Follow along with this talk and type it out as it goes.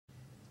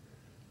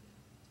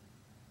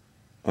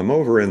I'm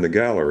over in the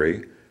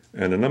gallery,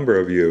 and a number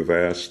of you have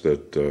asked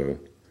that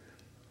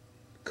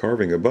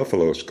carving a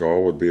buffalo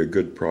skull would be a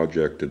good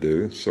project to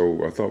do,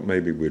 so I thought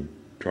maybe we'd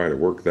try to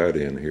work that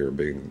in here,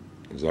 being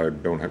as I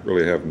don't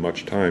really have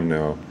much time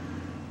now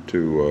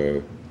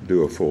to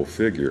do a full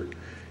figure.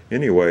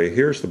 Anyway,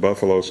 here's the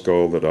buffalo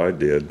skull that I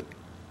did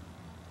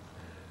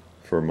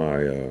for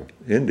my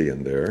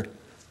Indian there.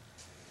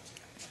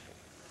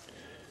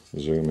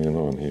 Zoom in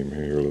on him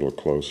here a little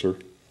closer.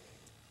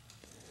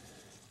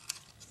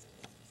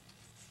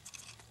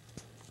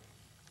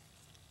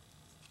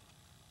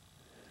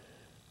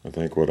 I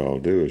think what I'll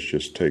do is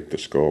just take the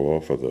skull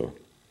off of the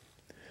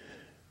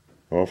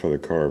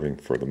carving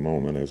for the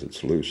moment as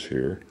it's loose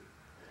here,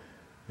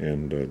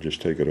 and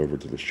just take it over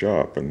to the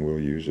shop, and we'll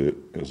use it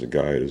as a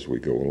guide as we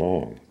go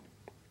along.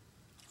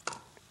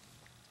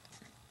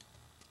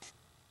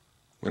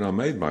 When I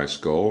made my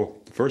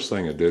skull, the first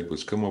thing I did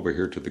was come over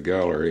here to the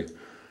gallery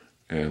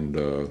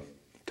and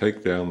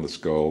take down the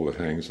skull that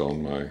hangs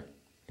on my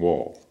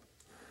wall,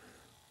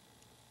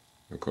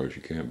 because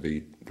you can't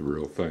beat the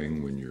real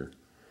thing when you're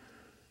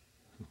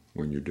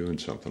doing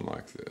something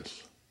like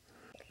this.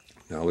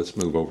 Now let's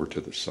move over to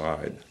the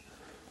side.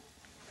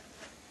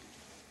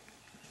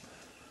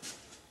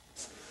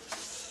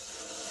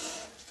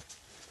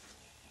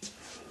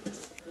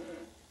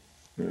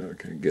 I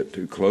can't get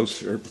too close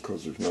here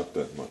because there's not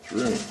that much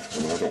room,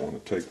 and I don't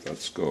want to take that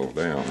skull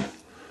down.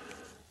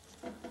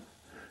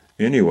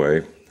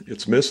 Anyway,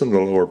 it's missing the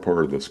lower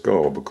part of the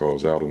skull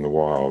because out in the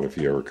wild, if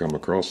you ever come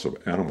across an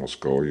animal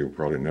skull, you'll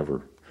probably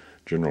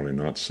generally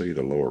not see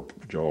the lower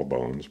jaw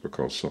bones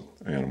because some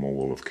animal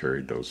will have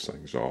carried those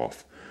things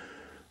off.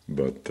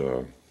 But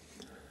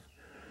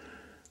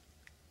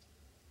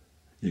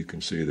you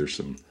can see there's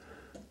some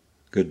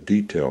good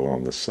detail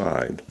on the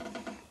side.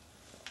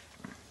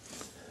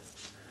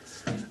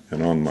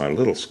 And on my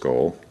little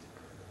skull,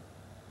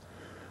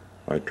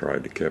 I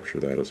tried to capture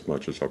that as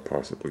much as I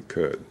possibly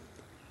could.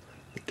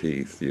 The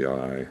teeth, the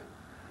eye,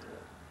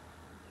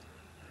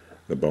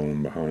 the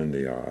bone behind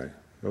the eye,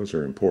 those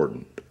are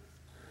important.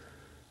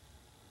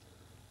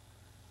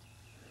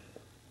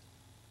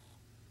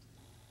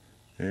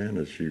 And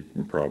as you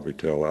can probably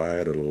tell, I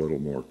added a little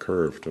more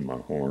curve to my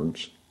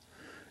horns,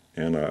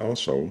 and I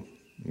also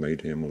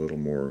made him a little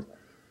more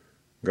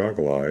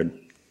goggle-eyed,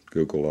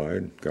 too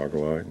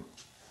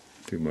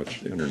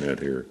much internet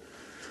here.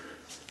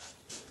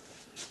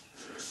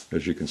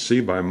 As you can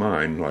see by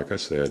mine, like I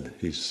said,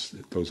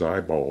 those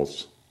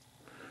eyeballs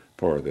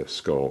part of the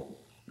skull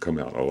come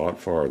out a lot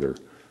farther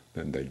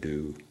than they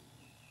do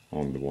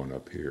on the one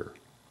up here.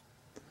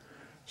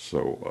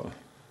 So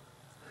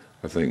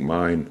I think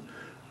mine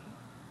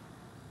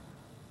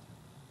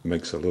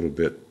makes a little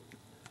bit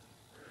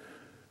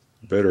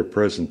better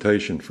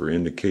presentation for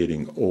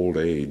indicating old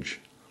age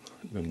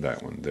than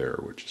that one there,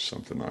 which is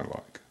something I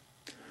like.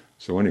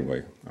 So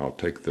anyway, I'll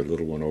take the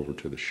little one over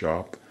to the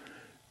shop,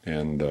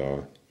 and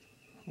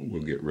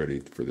we'll get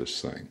ready for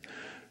this thing.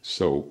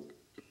 So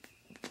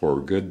for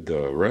good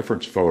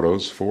reference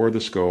photos for the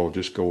skull,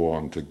 just go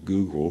on to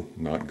Google,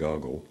 not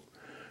Goggle,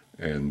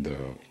 and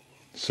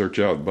search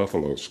out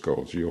buffalo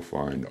skulls. You'll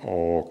find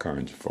all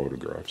kinds of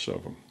photographs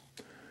of them.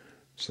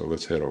 So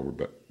let's head over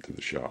back to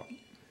the shop.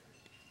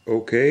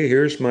 Okay,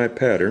 here's my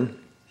pattern,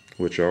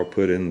 which I'll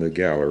put in the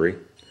gallery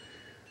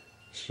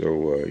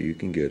so you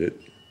can get it.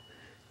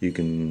 You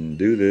can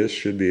do this,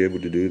 should be able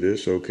to do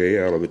this,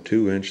 okay, out of a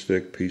 2-inch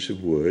thick piece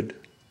of wood.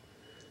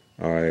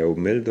 I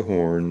omitted the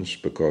horns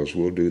because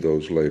we'll do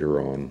those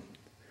later on.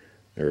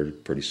 They're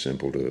pretty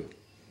simple to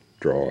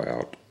draw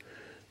out.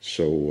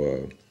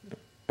 So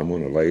I'm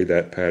going to lay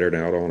that pattern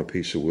out on a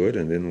piece of wood,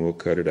 and then we'll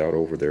cut it out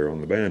over there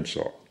on the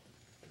bandsaw.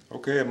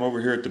 Okay, I'm over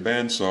here at the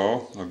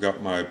bandsaw. I've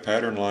got my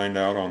pattern lined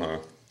out on a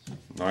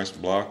nice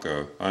block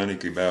of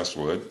Eineke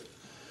basswood,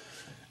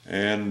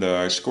 and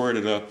I squared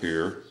it up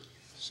here.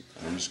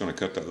 I'm just going to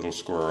cut that little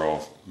square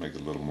off, make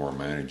it a little more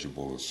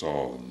manageable to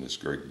saw than this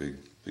great big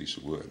piece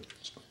of wood.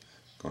 It's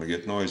going to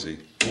get noisy.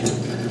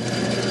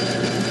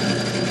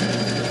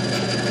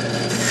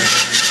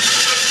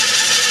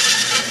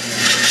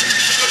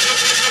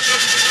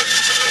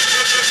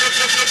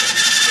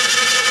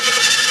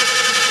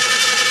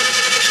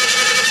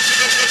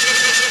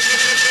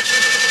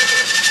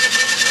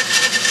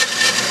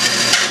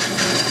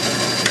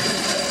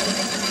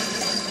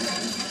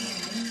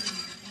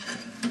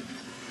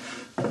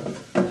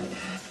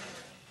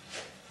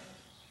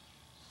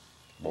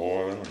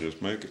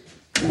 Just make it.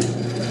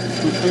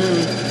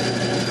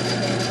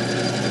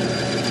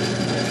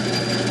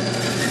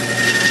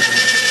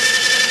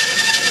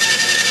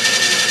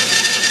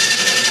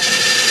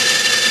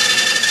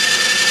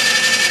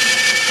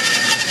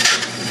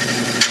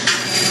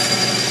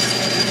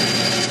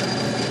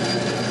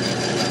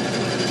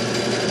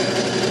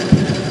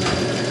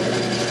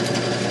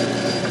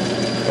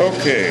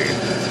 Okay,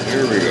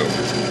 here we go.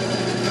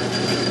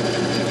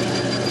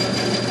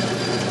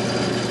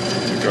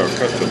 I'll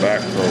cut the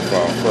back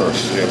profile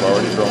first. See, I've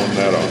already drawn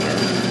that on there.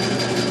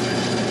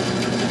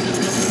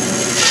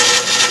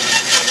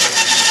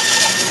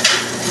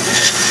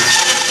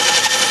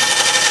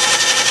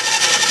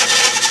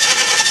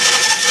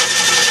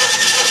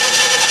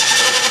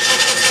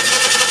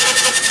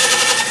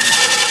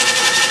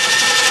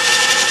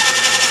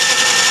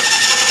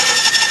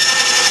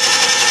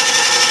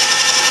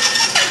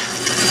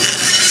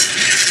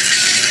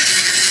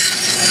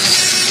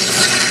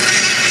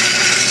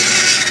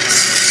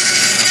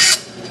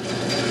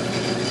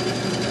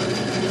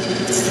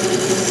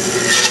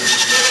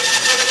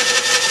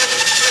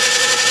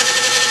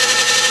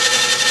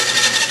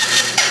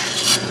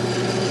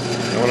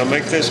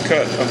 make this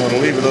cut, I'm going to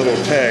leave a little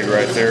tag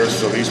right there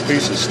so these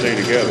pieces stay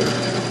together.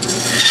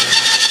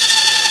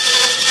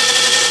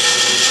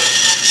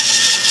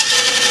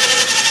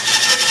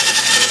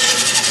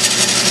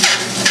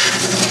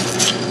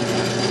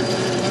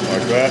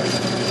 Like that.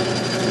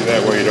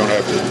 That way you don't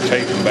have to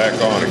tape them back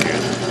on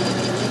again.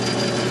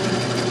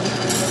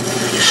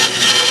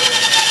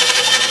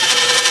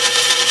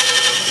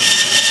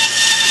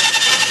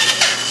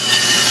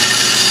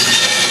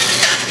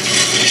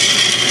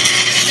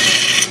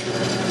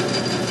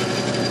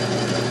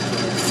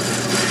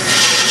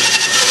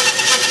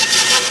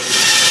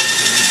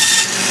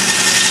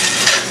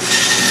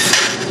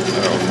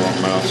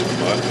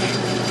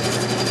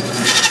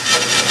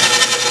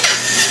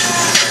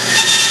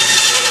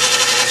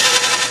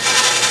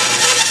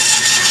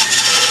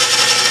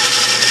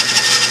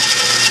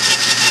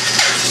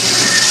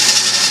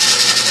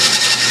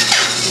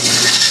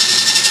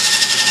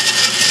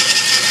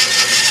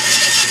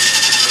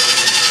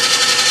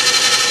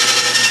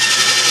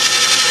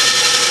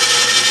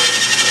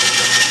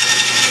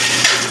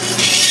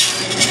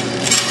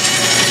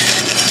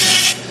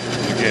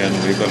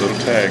 Leave a little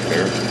tag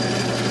there.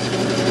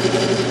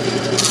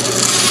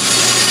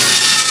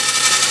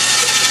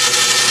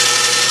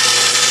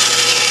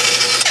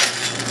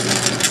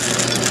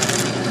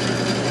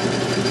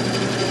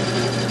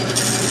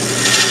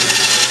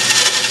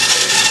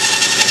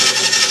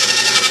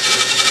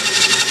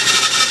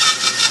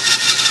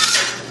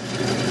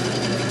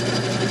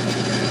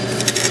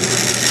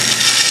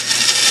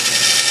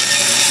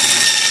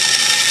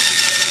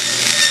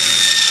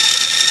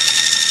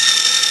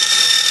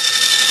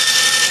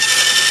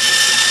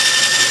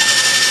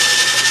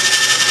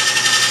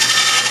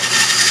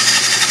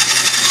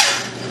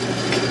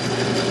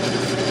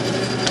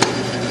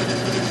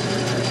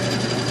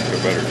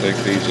 Better take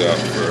these out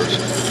first.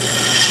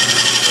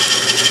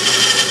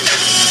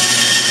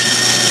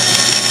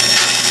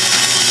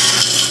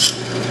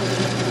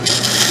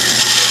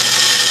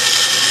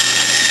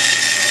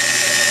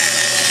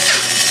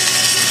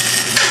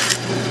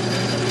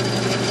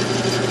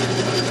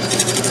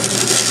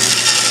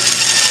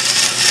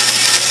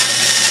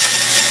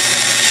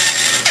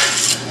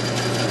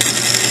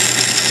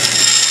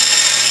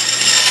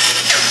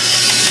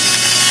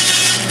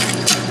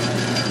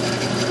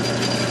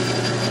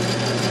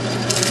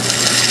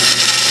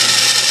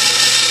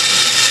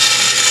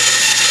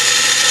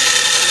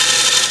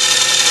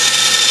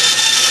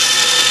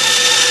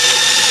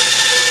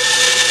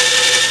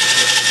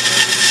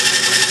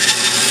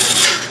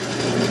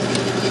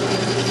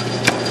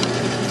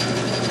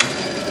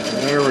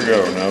 There we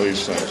go. Now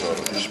these things ought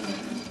to just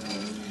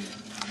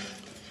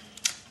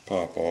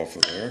pop off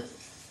of there.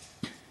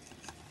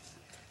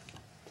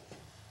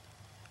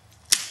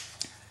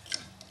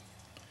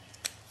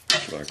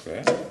 Just like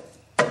that.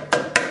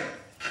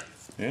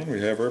 And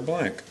we have our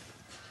blank.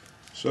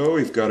 So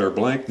we've got our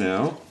blank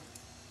now.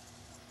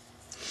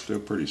 Still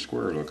pretty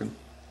square looking.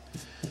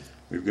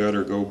 We've got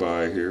our go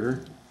by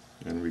here,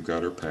 and we've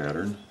got our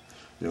pattern.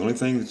 The only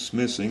thing that's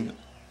missing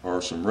are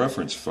some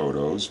reference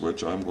photos,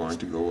 which I'm going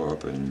to go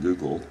up and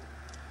Google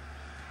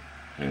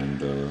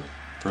and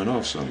print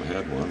off some. I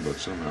had one, but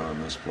somehow I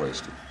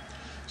misplaced it.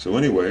 So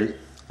anyway,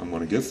 I'm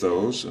going to get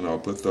those, and I'll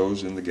put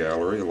those in the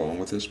gallery along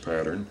with this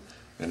pattern,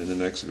 and in the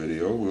next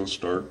video we'll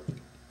start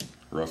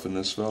roughing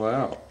this fella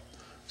out.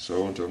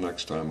 So until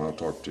next time, I'll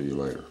talk to you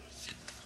later.